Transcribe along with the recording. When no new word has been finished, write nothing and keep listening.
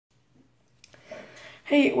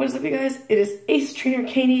Hey, what is up you guys? It is Ace Trainer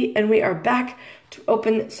Katie and we are back to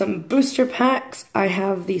open some booster packs. I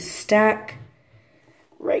have the stack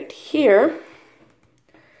right here.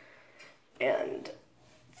 And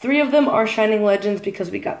 3 of them are Shining Legends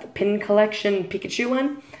because we got the pin collection Pikachu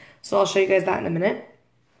one. So I'll show you guys that in a minute.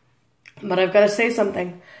 But I've got to say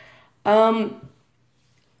something. A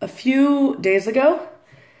few days ago,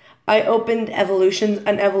 I opened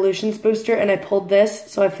an Evolutions booster and I pulled this,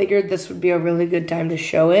 so I figured this would be a really good time to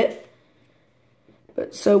show it.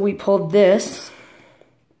 But so we pulled this,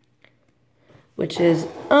 which is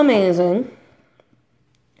amazing.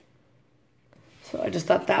 So I just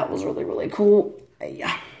thought that was really, really cool.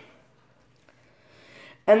 Yeah.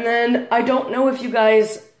 And then I don't know if you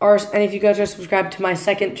guys are, any of you guys are subscribed to my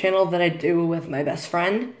second channel that I do with my best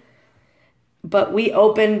friend. But we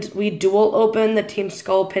dual opened the Team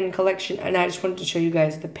Skull pin collection, and I just wanted to show you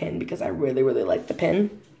guys the pin because I really, really like the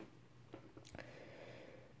pin.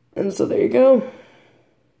 And so there you go.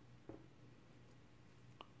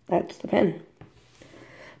 That's the pin.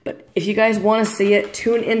 But if you guys want to see it,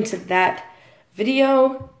 tune into that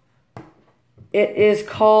video. It is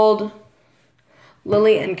called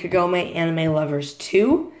Lily and Kagome Anime Lovers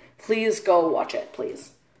 2. Please go watch it,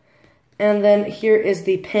 please. And then here is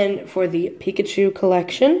the pin for the Pikachu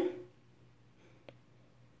collection.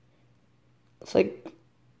 It's like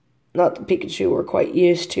not the Pikachu we're quite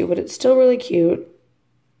used to, but it's still really cute.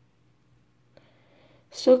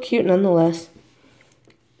 Still cute nonetheless.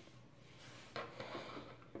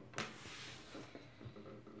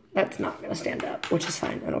 That's not going to stand up, which is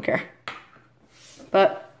fine. I don't care.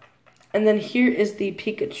 And then here is the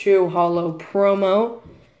Pikachu Holo promo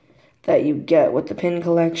that you get with the pin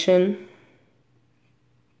collection.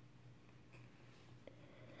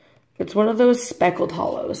 It's one of those speckled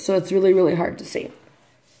holos, so it's really, really hard to see.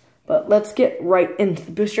 But let's get right into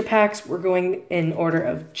the booster packs. We're going in order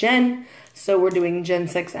of Gen. So we're doing Gen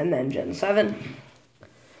 6 and then Gen 7.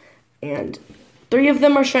 And 3 of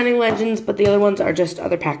them are Shining Legends, but the other ones are just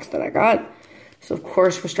other packs that I got. So of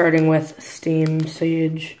course we're starting with Steam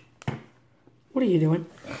Siege. What are you doing?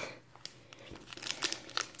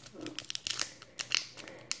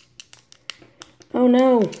 Oh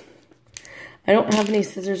no. I don't have any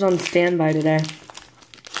scissors on standby today.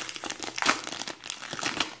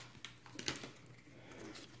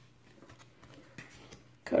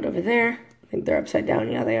 Code over there. I think they're upside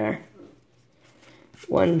down. Yeah, they are.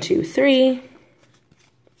 1, 2, 3.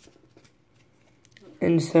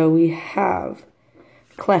 And so we have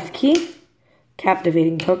Klefki,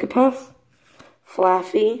 Captivating Pokepuff,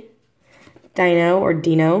 Flaffy, Dino or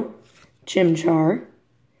Dino, Chimchar,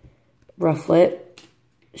 Rufflet,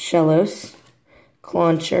 Shellos,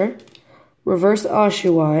 Clauncher, Reverse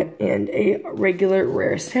Oshawott, and a regular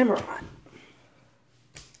rare Samurott.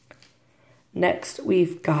 Next,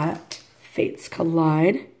 we've got Fates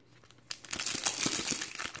Collide.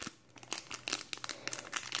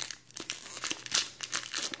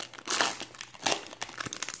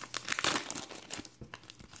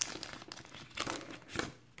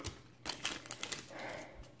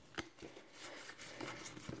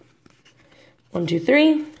 One, two,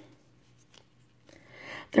 three.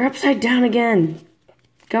 They're upside down again.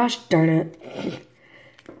 Gosh darn it.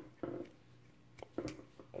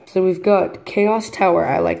 So we've got Chaos Tower.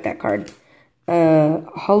 I like that card.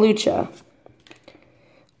 Hawlucha.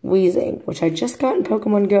 Weezing, which I just got in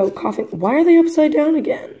Pokemon Go. Coughing. Why are they upside down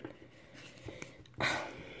again?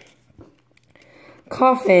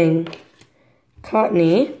 Coughing.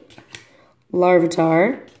 Cottony.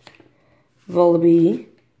 Larvitar. Vullaby.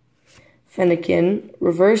 Fennekin,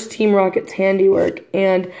 Reverse Team Rocket's Handiwork,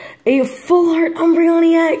 and a Full Art Umbreon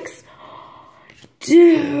EX!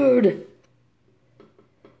 Dude!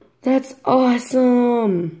 That's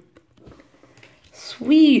awesome!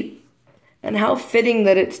 Sweet! And how fitting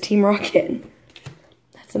that it's Team Rocket.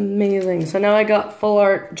 That's amazing. So now I got Full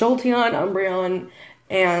Art Jolteon, Umbreon,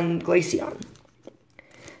 and Glaceon.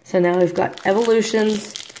 So now we've got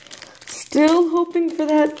Evolutions. Still hoping for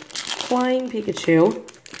that Flying Pikachu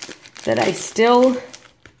that I still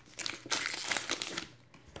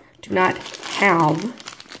do not have,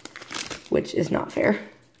 which is not fair.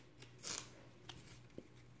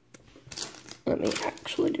 Let me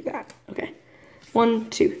actually do that. Okay. 1,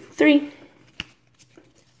 2, 3.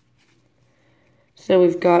 So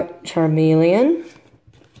we've got Charmeleon,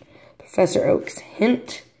 Professor Oak's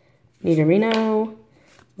Hint, Nidorino,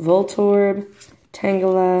 Voltorb,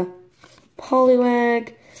 Tangela,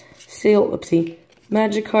 Poliwag,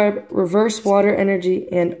 Magikarp, Reverse Water Energy,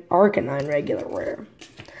 and Arcanine regular rare.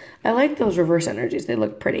 I like those reverse energies. They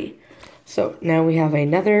look pretty. So now we have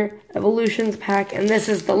another Evolutions pack, and this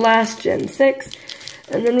is the last Gen 6.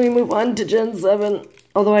 And then we move on to Gen 7.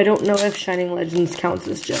 Although I don't know if Shining Legends counts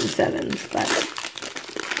as Gen 7, but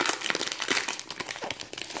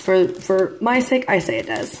for my sake, I say it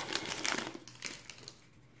does.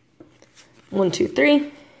 1, 2,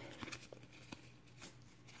 3.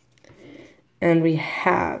 And we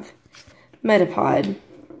have Metapod,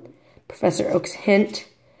 Professor Oak's Hint,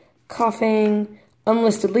 Coughing,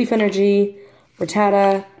 Unlisted Leaf Energy,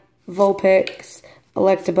 Rattata, Vulpix,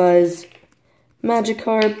 Electabuzz,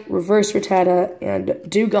 Magikarp, Reverse Rattata, and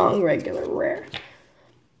Dugong regular rare.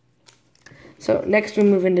 So next we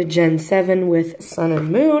move into Gen 7 with Sun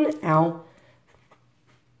and Moon. Ow.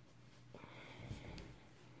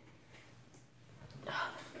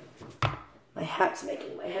 My hat's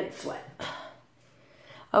making my head sweat.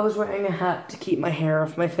 I was wearing a hat to keep my hair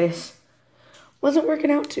off my face. Wasn't working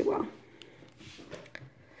out too well.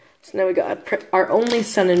 So now we got our only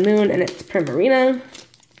Sun and Moon, and it's Primarina.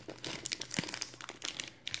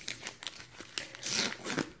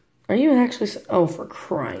 Are you actually... Oh, for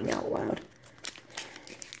crying out loud.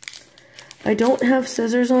 I don't have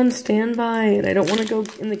scissors on standby, and I don't want to go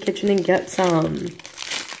in the kitchen and get some.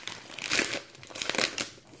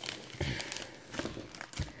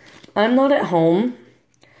 I'm not at home,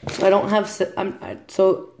 so I don't have...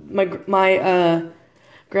 So my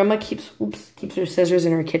grandma keeps her scissors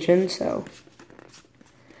in her kitchen, so...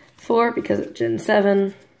 4, because of Gen 7,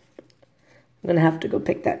 I'm going to have to go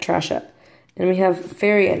pick that trash up. And we have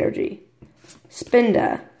Fairy Energy,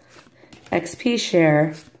 Spinda, XP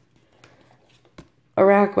Share,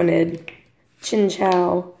 Araquanid,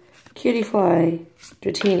 Chinchou, Cutiefly,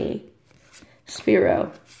 Dratini,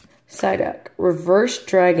 Spearow, Psyduck, Reverse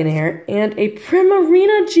Dragonair, and a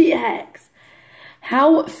Primarina GX.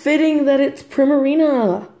 How fitting that it's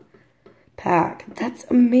Primarina pack. That's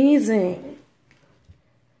amazing.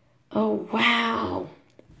 Oh, wow.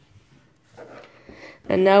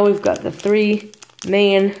 And now we've got the 3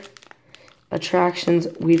 main attractions.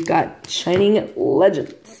 We've got Shining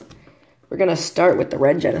Legends. We're going to start with the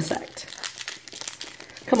Red Genesect.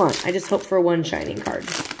 Come on, I just hope for 1 Shining card.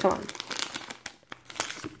 Come on.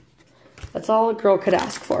 That's all a girl could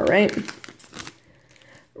ask for, right?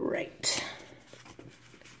 Right.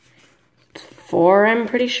 4, I'm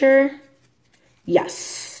pretty sure.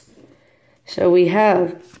 Yes. So we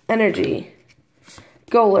have Energy,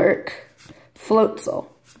 Golurk, Floatzel,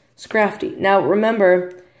 Scrafty. Now,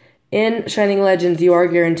 remember, in Shining Legends, you are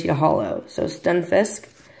guaranteed a holo. So, Stunfisk,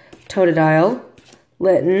 Totodile,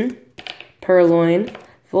 Litten, Purloin,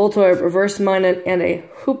 Voltorb, Reverse Minot, and a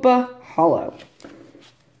Hoopa holo.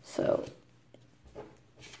 So,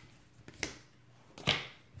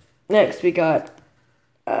 next we got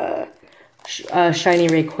Shiny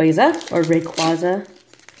Rayquaza, or Rayquaza,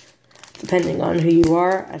 depending on who you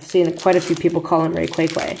are. I've seen quite a few people call him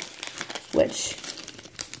Rayquaza, which,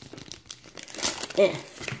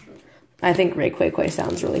 I think Rayquaza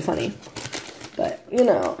sounds really funny. But, you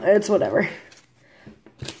know, it's whatever.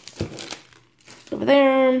 Over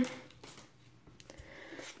there.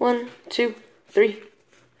 1, 2, 3,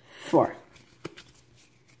 4.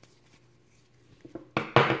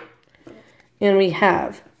 And we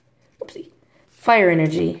have, oopsie, Fire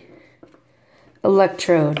Energy,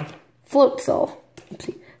 Electrode, Floatzel,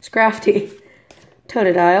 oopsie, Scrafty,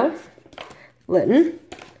 Totodile, Litten,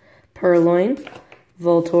 Purloin,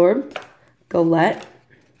 Voltorb, Golett,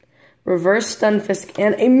 Reverse Stunfisk,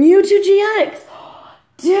 and a Mewtwo GX!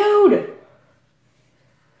 Dude!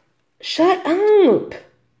 Shut up!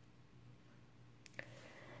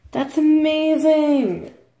 That's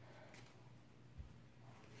amazing!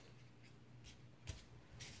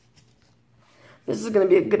 This is going to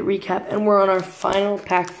be a good recap, and we're on our final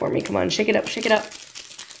pack for me. Come on, shake it up, shake it up.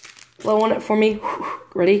 Blow on it for me.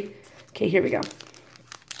 Ready? Okay, here we go.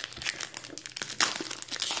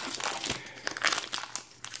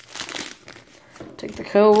 Take the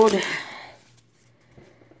code.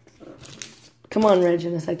 Come on, Red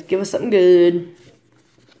Genesect, give us something good.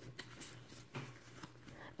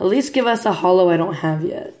 At least give us a holo I don't have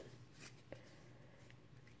yet.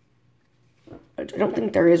 I don't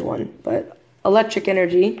think there is one, but Electric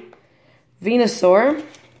Energy, Venusaur,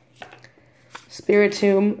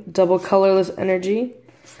 Spiritomb, Double Colorless Energy,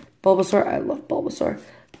 Bulbasaur, I love Bulbasaur,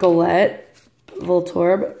 Golett,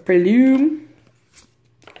 Voltorb, Breloom,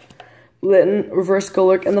 Litten, Reverse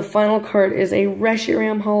Golurk, and the final card is a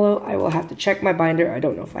Reshiram holo. I will have to check my binder. I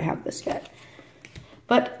don't know if I have this yet.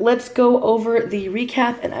 But let's go over the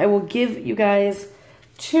recap, and I will give you guys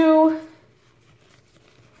 2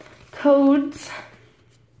 codes.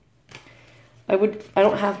 I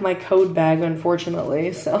don't have my code bag,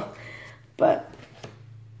 unfortunately, so, but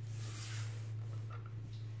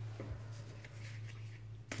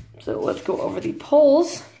So let's go over the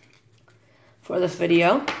polls for this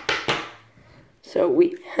video. So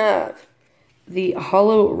we have the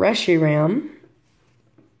Hollow Reshiram,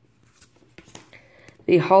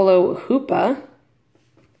 the Hollow Hoopa,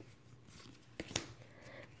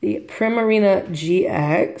 the Primarina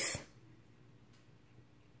GX,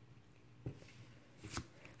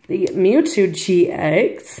 the Mewtwo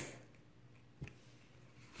GX,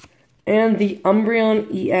 and the Umbreon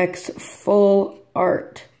EX Full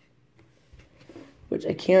Art, which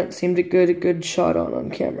I can't seem to get a good shot on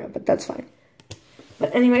camera, but that's fine.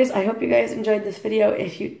 But anyways, I hope you guys enjoyed this video.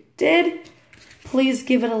 If you did, please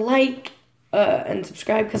give it a like and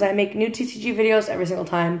subscribe, because I make new TCG videos every single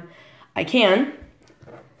time I can.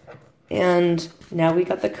 And now we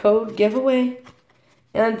got the code giveaway,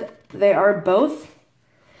 and they are both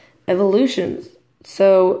evolutions.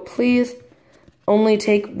 So please only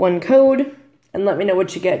take one code and let me know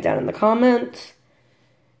what you get down in the comments.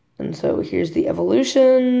 And so here's the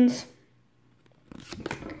evolutions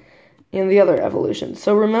and the other evolutions.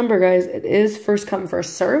 So remember, guys, it is first come,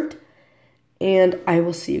 first served. And I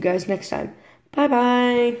will see you guys next time.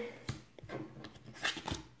 Bye-bye.